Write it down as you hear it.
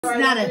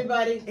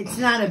It's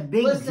not a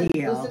big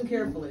deal. Listen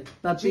carefully.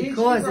 But Gigi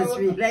because it's wrote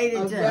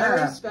related to her. A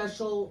very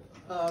special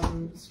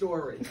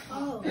story.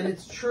 Oh. And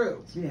it's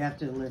true. You have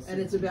to listen.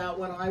 And it's about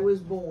when I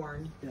was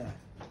born. Yeah.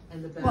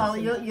 And the Bassinet.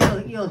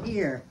 Well, you'll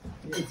hear.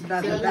 Yeah. It's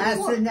about the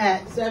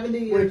Bassinet, 70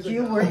 years which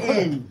you ago. were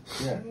in.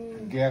 Yeah.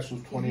 Gas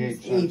was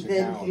 28 cents a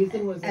gallon.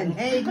 Ethan was and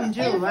Hayden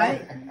too,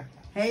 right?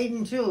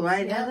 Hayden too,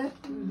 right, Heather?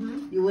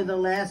 Mm-hmm. You were the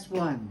last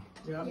one.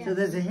 Yep. So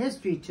there's a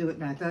history to it,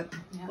 and I thought,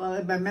 well,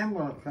 in my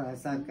memoir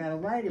class, I've got to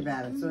write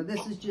about it. So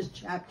this is just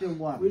chapter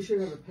 1. We should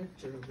have a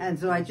picture of it. And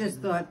so I just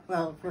thought,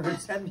 well, for her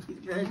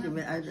 70th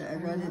birthday, I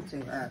read it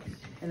to her,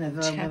 and I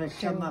thought I'm going to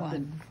come up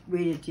and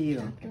read it to you.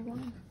 Chapter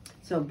 1.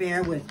 So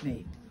bear with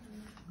me.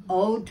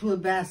 Ode to a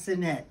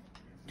Bassinet,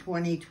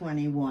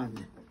 2021.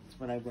 That's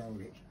what I wrote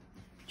it.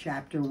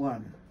 Chapter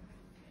 1.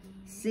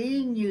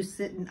 Seeing you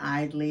sitting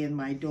idly in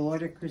my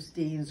daughter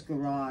Christine's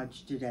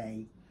garage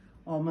today,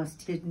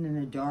 almost hidden in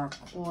a dark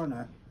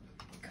corner,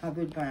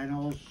 covered by an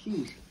old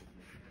sheet,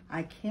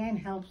 I can't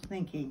help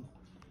thinking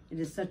it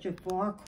is such a far